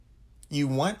You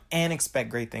want and expect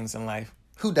great things in life.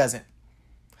 Who doesn't?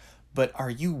 But are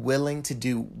you willing to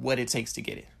do what it takes to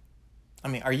get it? I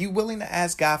mean, are you willing to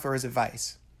ask God for his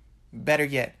advice? Better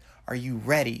yet, are you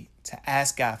ready to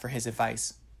ask God for his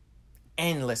advice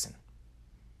and listen?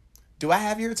 Do I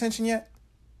have your attention yet?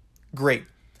 Great.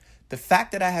 The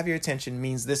fact that I have your attention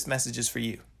means this message is for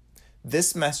you.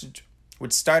 This message,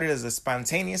 which started as a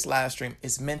spontaneous live stream,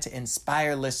 is meant to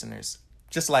inspire listeners,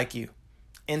 just like you,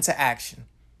 into action.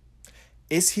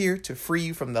 It's here to free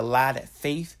you from the lie that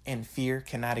faith and fear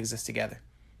cannot exist together.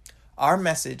 Our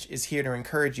message is here to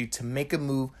encourage you to make a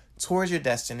move towards your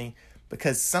destiny,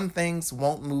 because some things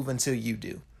won't move until you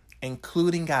do,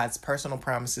 including God's personal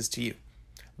promises to you.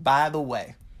 By the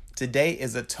way, today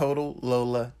is a total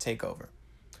Lola takeover.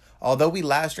 Although we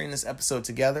live streamed this episode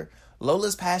together,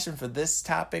 Lola's passion for this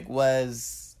topic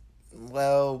was,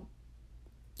 well,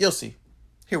 you'll see.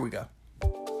 Here we go.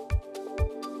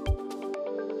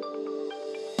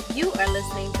 You are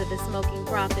listening to the Smoking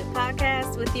Prophet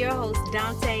podcast with your hosts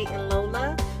Dante and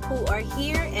Lola, who are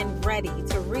here and ready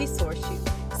to resource you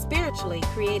spiritually,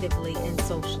 creatively, and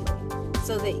socially,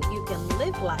 so that you can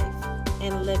live life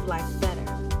and live life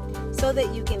better, so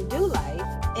that you can do life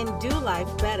and do life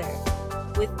better.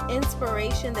 With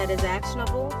inspiration that is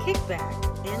actionable, kick back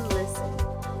and listen,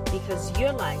 because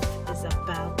your life is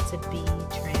about to be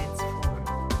transformed.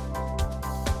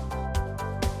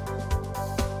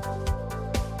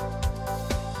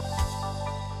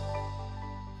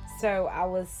 So I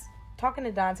was talking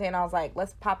to Dante and I was like,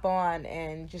 let's pop on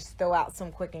and just throw out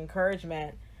some quick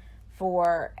encouragement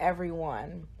for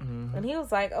everyone. Mm-hmm. And he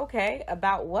was like, okay,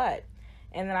 about what?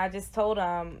 And then I just told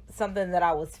him something that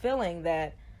I was feeling,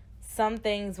 that some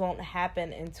things won't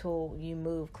happen until you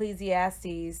move.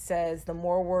 Ecclesiastes says the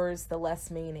more words, the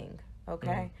less meaning. Okay?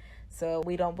 Mm-hmm. So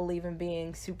we don't believe in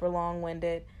being super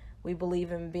long-winded. We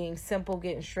believe in being simple,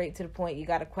 getting straight to the point. You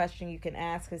got a question, you can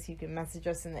ask us. You can message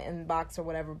us in the inbox or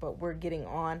whatever, but we're getting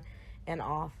on and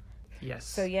off. Yes.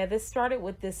 So yeah, this started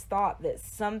with this thought that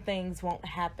some things won't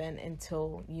happen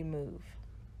until you move.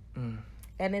 Mm.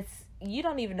 And you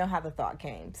don't even know how the thought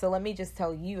came. So let me just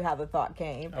tell you how the thought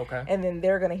came. Okay. And then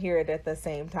they're going to hear it at the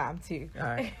same time too. All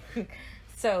right.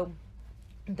 So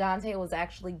Dante was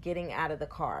actually getting out of the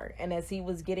car. And as he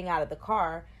was getting out of the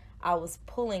car, I was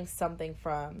pulling something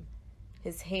from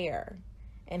his hair.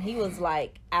 And he was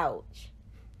like, ouch.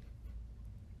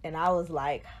 And I was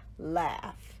like,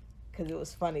 laugh. Because it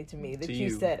was funny to me that you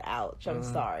said ouch. I'm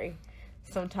sorry.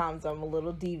 Sometimes I'm a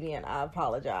little deviant. I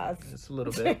apologize. Just a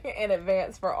little bit. In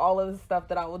advance for all of the stuff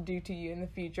that I will do to you in the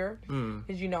future.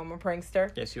 Because you know I'm a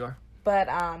prankster. Yes, you are. But,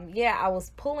 yeah, I was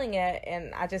pulling it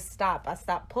and I just stopped. I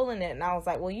stopped pulling it and I was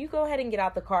like, well, you go ahead and get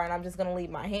out the car and I'm just going to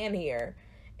leave my hand here.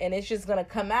 And it's just going to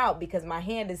come out because my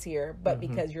hand is here, but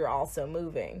because you're also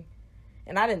moving.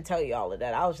 And I didn't tell you all of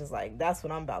that. I was just like, that's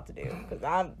what I'm about to do.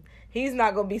 Because he's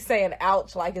not going to be saying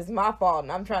ouch like it's my fault.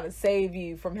 And I'm trying to save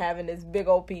you from having this big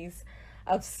old piece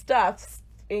of stuff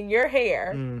in your hair.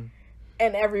 And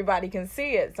everybody can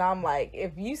see it. So I'm like,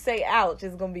 if you say ouch,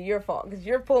 it's going to be your fault. Because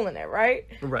you're pulling it, right?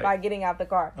 Right. By getting out the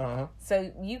car. Uh-huh.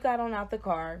 So you got on out the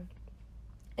car.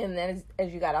 And then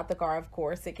as you got out the car, of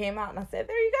course, it came out. And I said,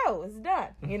 there you go. It's done.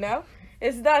 You know?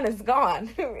 It's done. It's gone.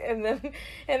 and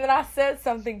then I said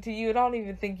something to you. I don't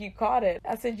even think you caught it.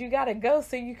 I said, you got to go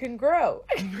so you can grow.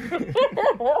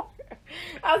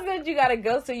 I said, you got to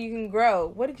go so you can grow.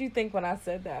 What did you think when I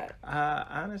said that?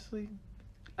 Honestly,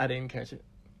 I didn't catch it.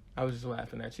 I was just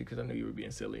laughing at you because I knew you were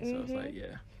being silly. So I was like,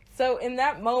 yeah. So in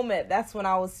that moment, that's when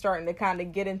I was starting to kind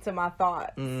of get into my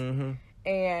thoughts. Mm-hmm.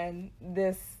 And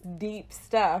this deep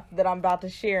stuff that I'm about to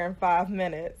share in 5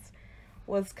 minutes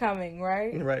was coming,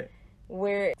 right? Right.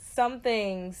 Where some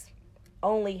things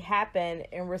only happen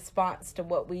in response to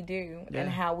what we do and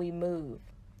how we move.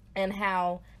 And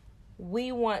how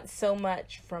we want so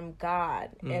much from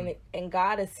God. And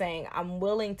God is saying, I'm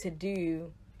willing to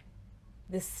do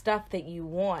the stuff that you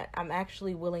want. I'm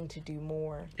actually willing to do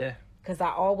more. Yeah. Because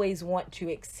I always want to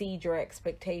exceed your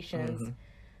expectations. Mm-hmm.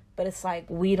 But it's like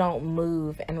we don't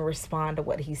move and respond to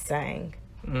what he's saying.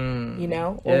 You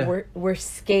know? Yeah. Or we're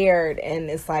scared and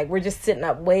it's like we're just sitting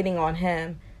up waiting on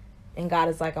him. And God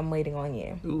is like, I'm waiting on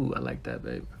you. Ooh, I like that,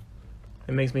 babe.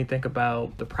 It makes me think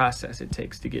about the process it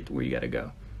takes to get to where you got to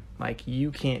go. Like,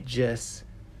 you can't just...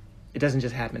 It doesn't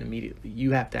just happen immediately.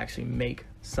 You have to actually make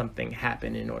something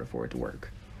happen in order for it to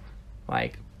work.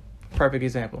 Like, perfect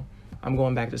example. I'm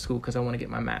going back to school because I want to get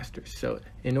my master's. So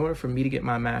in order for me to get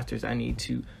my master's, I need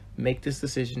to make this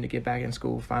decision to get back in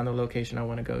school, find the location I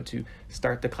want to go to,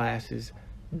 start the classes,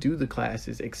 do the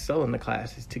classes, excel in the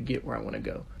classes to get where I want to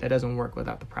go. That doesn't work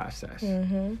without the process.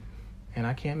 Mm-hmm. And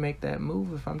I can't make that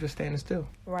move if I'm just standing still.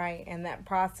 Right. And that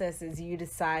process is you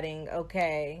deciding,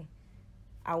 okay,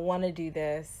 I want to do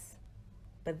this,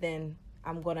 but then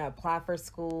I'm going to apply for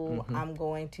school. I'm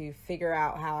going to figure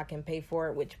out how I can pay for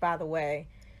it, which, by the way,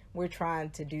 we're trying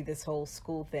to do this whole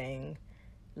school thing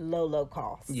low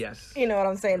cost. Yes. You know what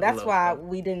I'm saying? That's why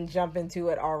we didn't jump into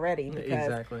it already,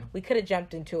 because we could have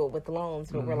jumped into it with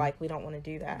loans, but we're like, we don't want to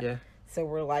do that. Yeah. So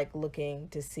we're like looking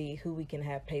to see who we can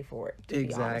have pay for it.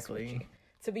 Exactly.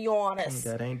 To be honest.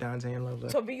 That ain't Dante and Lola.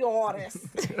 To be honest.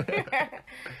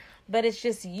 But it's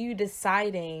just you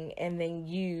deciding and then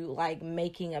you like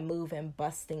making a move and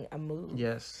busting a move.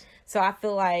 Yes. So I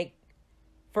feel like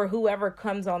for whoever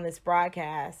comes on this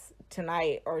broadcast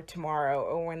tonight or tomorrow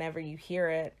or whenever you hear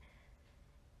it,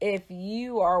 if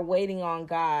you are waiting on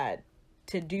God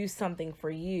to do something for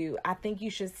you, I think you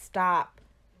should stop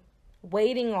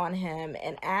waiting on him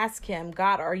and ask him,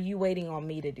 God, are you waiting on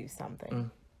me to do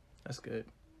something? That's good.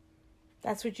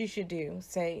 That's what you should do.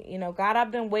 Say, you know, God,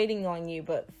 I've been waiting on you,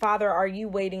 but Father, are you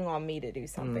waiting on me to do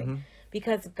something?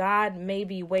 Because God may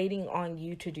be waiting on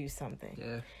you to do something.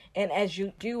 Yeah. And as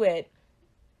you do it,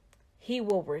 he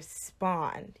will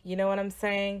respond. You know what I'm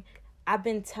saying? I've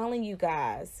been telling you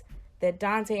guys that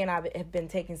Dante and I have been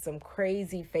taking some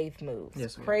crazy faith moves.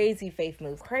 Yes, crazy faith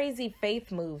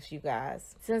moves, you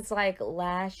guys. Since like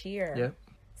last year. Yep.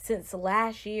 Since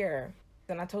last year.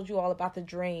 And I told you all about the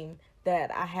dream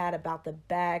that I had about the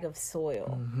bag of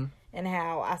soil. And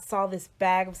how I saw this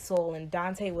bag of soil and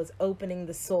Dante was opening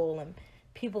the soil and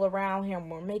people around him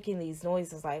were making these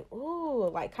noises like, ooh,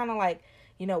 like kind of like,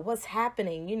 you know, what's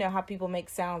happening? You know how people make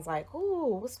sounds like,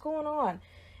 ooh, what's going on?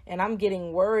 And I'm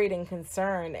getting worried and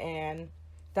concerned, and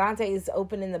Dante is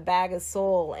opening the bag of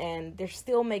soil and they're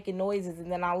still making noises.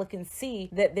 And then I look and see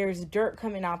that there's dirt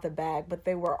coming out the bag, but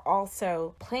there were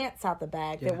also plants out the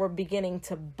bag that were beginning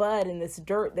to bud in this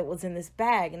dirt that was in this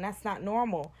bag. And that's not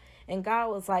normal. And God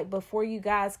was like, before you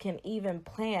guys can even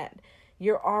plant,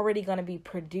 you're already going to be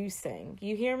producing.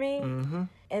 You hear me?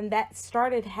 And that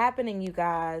started happening, you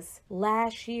guys,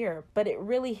 last year. But it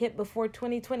really hit before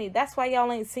 2020. That's why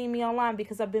y'all ain't seen me online,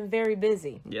 because I've been very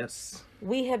busy. Yes.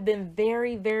 We have been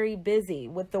very, very busy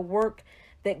with the work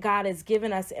that God has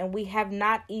given us. And we have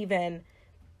not even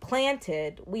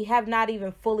planted. We have not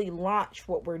even fully launched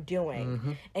what we're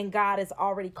doing. And God is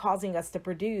already causing us to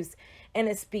produce. And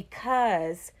it's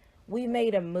because we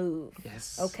made a move.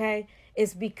 Yes. Okay?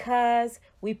 It's because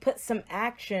we put some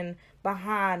action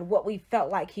behind what we felt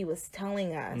like he was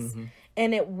telling us.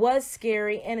 And it was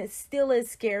scary, and it still is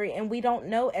scary, and we don't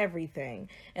know everything.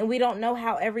 And we don't know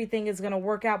how everything is going to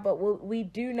work out, but what we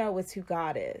do know is who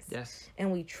God is. Yes.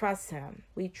 And we trust him.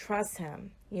 We trust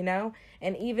him, you know?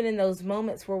 And even in those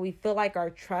moments where we feel like our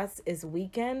trust is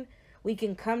weakened, we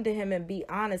can come to him and be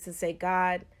honest and say,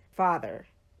 God, Father,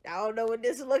 I don't know what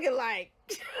this is looking like.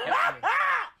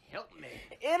 Help me.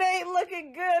 It ain't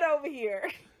looking good over here.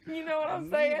 You know what I'm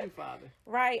saying? I need you, Father.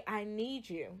 Right. I need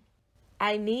you.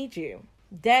 I need you.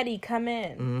 Daddy, come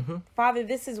in. Father,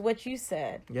 this is what you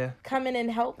said. Yeah. Come in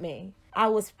and help me. I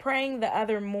was praying the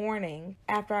other morning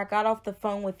after I got off the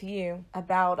phone with you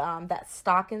about that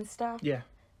stocking stuff. Yeah.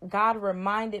 God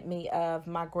reminded me of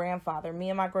my grandfather. Me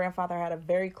and my grandfather had a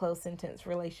very close, intense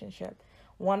relationship.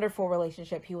 Wonderful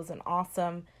relationship. He was an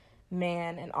awesome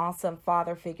man, an awesome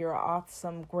father figure, an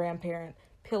awesome grandparent,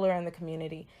 pillar in the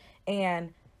community.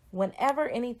 And whenever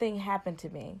anything happened to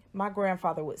me, my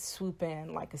grandfather would swoop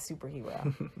in like a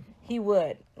superhero. He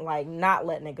would, like, not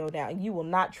letting it go down. You will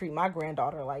not treat my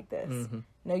granddaughter like this.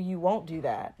 No, you won't do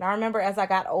that. And I remember as I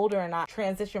got older and I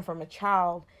transitioned from a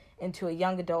child into a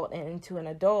young adult and into an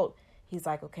adult, he's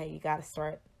like, okay, you got to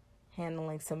start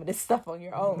handling some of this stuff on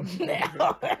your own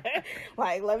now.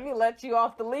 Like, let me let you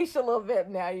off the leash a little bit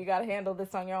now. You got to handle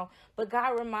this on your own. But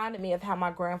God reminded me of how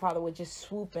my grandfather would just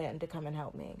swoop in to come and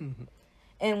help me.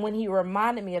 And when he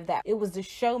reminded me of that, it was to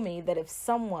show me that if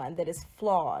someone that is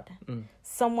flawed,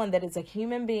 someone that is a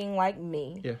human being like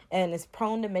me and is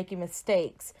prone to making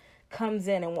mistakes, comes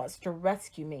in and wants to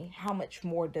rescue me, how much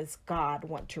more does God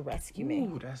want to rescue me?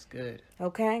 Ooh, that's good.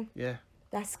 Okay? Yeah.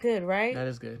 That's good, right? That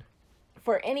is good.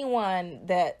 For anyone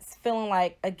that's feeling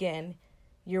like, again,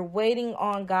 you're waiting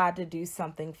on God to do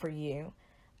something for you,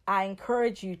 I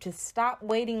encourage you to stop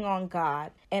waiting on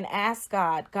God and ask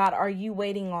God, God, are you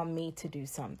waiting on me to do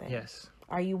something? Yes.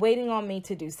 Are you waiting on me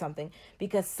to do something?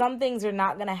 Because some things are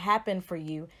not going to happen for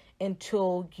you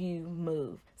until you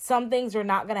move. Some things are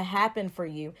not going to happen for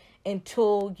you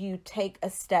until you take a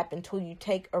step, until you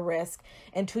take a risk,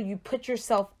 until you put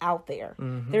yourself out there.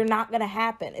 They're not going to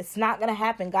happen. It's not going to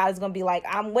happen. God is going to be like,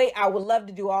 I would love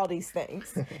to do all these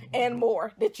things and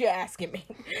more that you're asking me.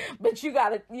 But you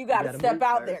gotta step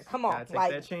out there. Come on.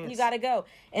 Like, you got to go.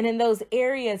 And in those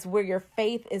areas where your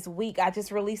faith is weak, I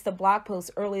just released a blog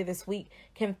post earlier this week.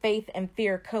 Can faith and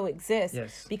fear coexist?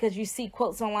 Yes. Because you see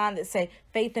quotes online that say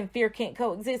faith and fear can't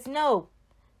coexist. No.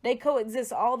 They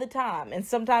coexist all the time. And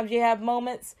sometimes you have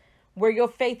moments where your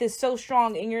faith is so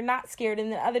strong and you're not scared.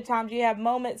 And then other times you have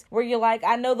moments where you're like,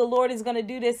 I know the Lord is going to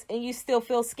do this, and you still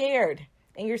feel scared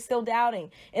and you're still doubting.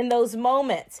 In those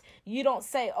moments, you don't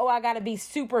say, oh, I got to be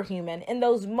superhuman. In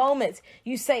those moments,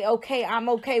 you say, okay, I'm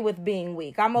okay with being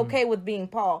weak. I'm okay with being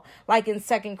Paul. Like in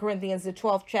 2 Corinthians, the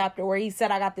 12th chapter, where he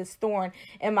said, I got this thorn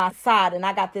in my side and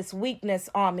I got this weakness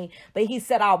on me. But he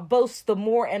said, I'll boast the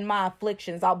more in my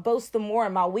afflictions. I'll boast the more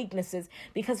in my weaknesses,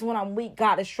 because when I'm weak,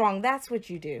 God is strong. That's what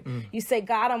you do. You say,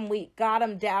 God, I'm weak. God,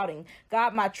 I'm doubting.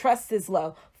 God, my trust is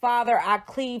low. Father, I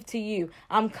cleave to you.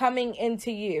 I'm coming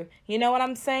into you. You know what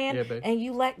I'm saying? Yeah, babe. And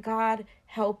you let God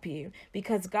help you,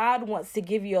 because God wants to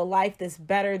give you a life that's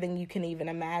better than you can even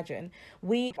imagine.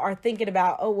 We are thinking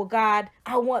about, oh, well, God,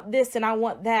 I want this and I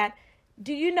want that.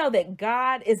 Do you know that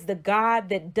God is the God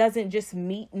that doesn't just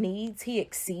meet needs, he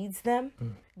exceeds them?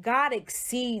 God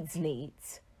exceeds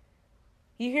needs.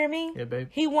 You hear me? Yeah, babe.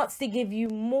 He wants to give you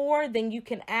more than you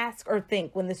can ask or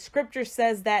think. When the scripture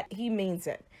says that, he means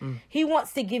it. He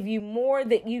wants to give you more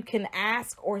than you can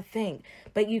ask or think,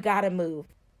 but you got to move.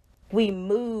 We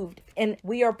moved and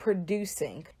we are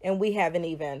producing, and we haven't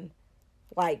even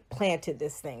planted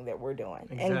this thing that we're doing.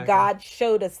 Exactly. And God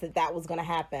showed us that was going to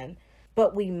happen,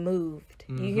 but we moved.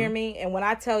 You hear me? And when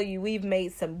I tell you, we've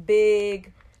made some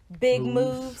big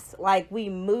moves, we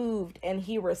moved and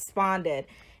he responded.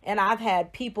 And I've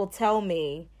had people tell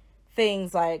me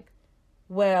things like,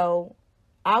 well,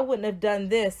 I wouldn't have done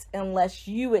this unless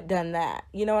you had done that.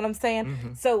 You know what I'm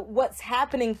saying? So what's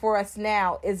happening for us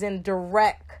now is in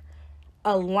direct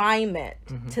alignment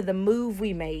to the move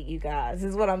we made, you guys,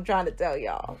 is what I'm trying to tell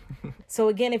y'all. So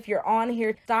again, if you're on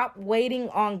here, stop waiting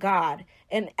on God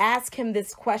and ask him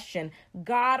this question.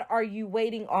 God, are you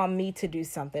waiting on me to do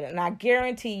something? And I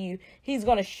guarantee you, he's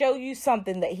going to show you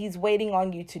something that he's waiting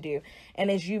on you to do. And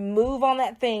as you move on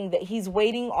that thing that he's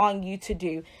waiting on you to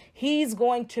do, he's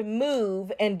going to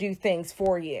move and do things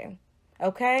for you.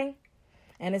 Okay?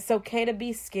 And it's okay to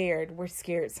be scared. We're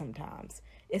scared sometimes.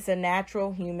 It's a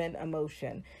natural human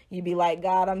emotion. You be like,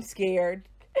 God, I'm scared.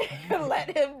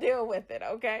 Let him deal with it,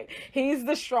 okay? He's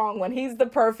the strong one. He's the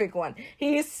perfect one.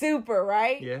 He's super,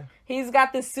 right? Yeah. He's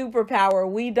got the superpower.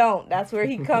 We don't. That's where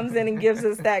he comes in and gives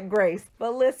us that grace.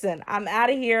 But listen, I'm out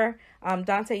of here.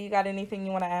 Dante, you got anything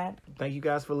you want to add? Thank you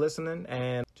guys for listening,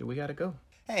 and we got to go.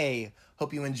 Hey,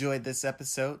 hope you enjoyed this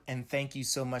episode, and thank you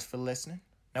so much for listening.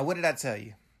 Now, what did I tell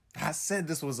you? I said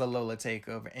this was a Lola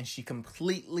takeover, and she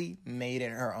completely made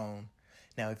it her own.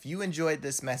 Now, if you enjoyed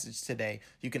this message today,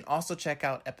 you can also check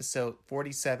out episode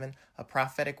 47, A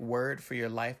Prophetic Word for Your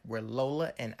Life, where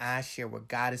Lola and I share what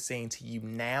God is saying to you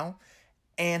now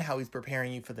and how he's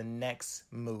preparing you for the next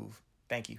move. Thank you.